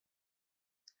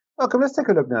Welcome. Let's take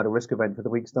a look now at a risk event for the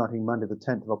week starting Monday, the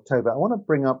 10th of October. I want to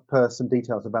bring up some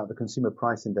details about the Consumer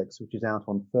Price Index, which is out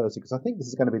on Thursday, because I think this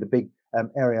is going to be the big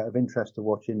area of interest to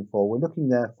watch in for. We're looking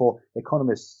there for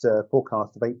economists'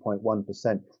 forecast of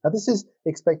 8.1%. Now, this is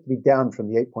expected to be down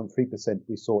from the 8.3%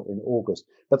 we saw in August,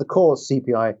 but the core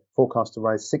CPI forecast to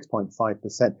rise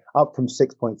 6.5%, up from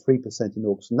 6.3% in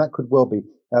August, and that could well be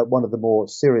one of the more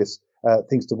serious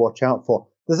things to watch out for.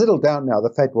 There's little doubt now the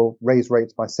Fed will raise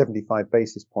rates by 75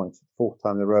 basis points for the fourth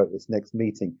time in a row at its next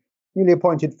meeting. Newly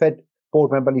appointed Fed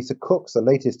board member Lisa Cook's the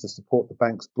latest to support the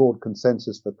bank's broad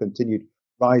consensus for continued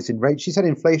rise in rates. She said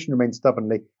inflation remains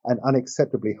stubbornly and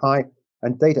unacceptably high,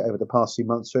 and data over the past few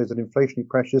months shows that inflationary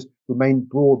pressures remain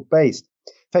broad-based.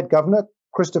 Fed Governor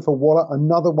Christopher Waller,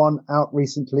 another one out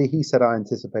recently, he said, I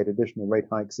anticipate additional rate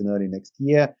hikes in early next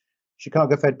year.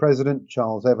 Chicago Fed President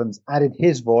Charles Evans added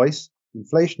his voice.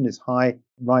 Inflation is high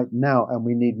right now, and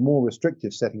we need more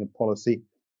restrictive setting of policy.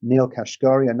 Neil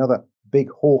Kashkari, another big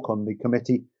hawk on the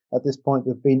committee. At this point,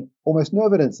 there have been almost no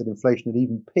evidence that inflation had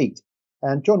even peaked.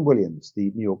 And John Williams, the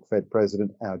New York Fed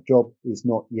president, our job is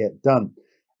not yet done.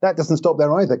 That doesn't stop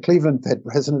there either. Cleveland Fed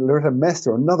President Loretta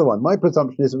Mester, another one. My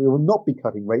presumption is that we will not be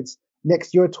cutting rates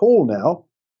next year at all now.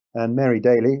 And Mary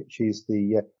Daly, she's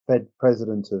the Fed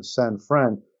president of San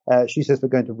Fran, she says we're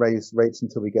going to raise rates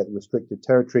until we get the restricted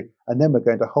territory, and then we're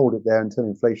going to hold it there until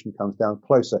inflation comes down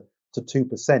closer to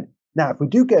 2%. Now, if we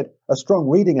do get a strong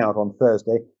reading out on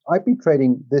Thursday, I'd be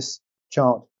trading this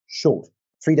chart short.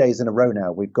 3 days in a row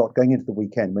now we've got going into the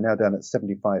weekend. We're now down at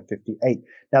 75.58.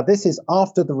 Now, this is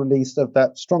after the release of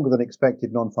that stronger than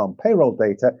expected non-farm payroll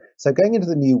data. So going into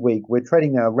the new week, we're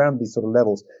trading now around these sort of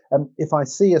levels. If I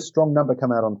see a strong number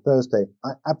come out on Thursday,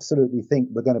 I absolutely think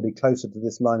we're going to be closer to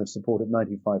this line of support at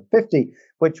 95.50,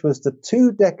 which was the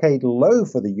 2-decade low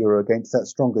for the euro against that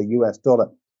stronger US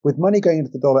dollar. With money going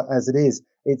into the dollar as it is,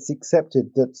 it's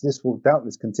accepted that this will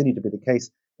doubtless continue to be the case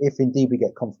if indeed we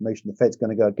get confirmation the Fed's going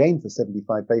to go again for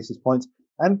 75 basis points,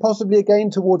 and possibly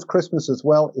again towards Christmas as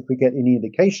well. If we get any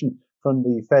indication from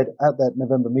the Fed at that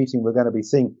November meeting, we're going to be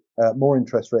seeing more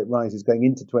interest rate rises going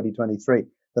into 2023,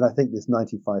 then I think this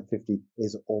 95.50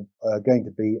 is going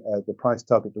to be the price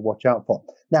target to watch out for.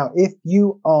 Now, if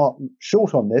you are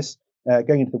short on this,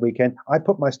 going into the weekend, I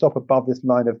put my stop above this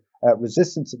line of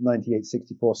resistance at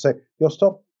 98.64. So your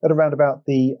stop at around about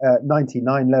the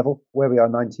 99 level, where we are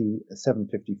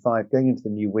 97.55 going into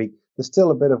the new week. There's still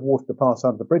a bit of water to pass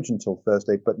under the bridge until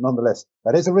Thursday, but nonetheless,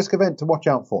 that is a risk event to watch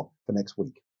out for next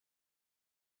week.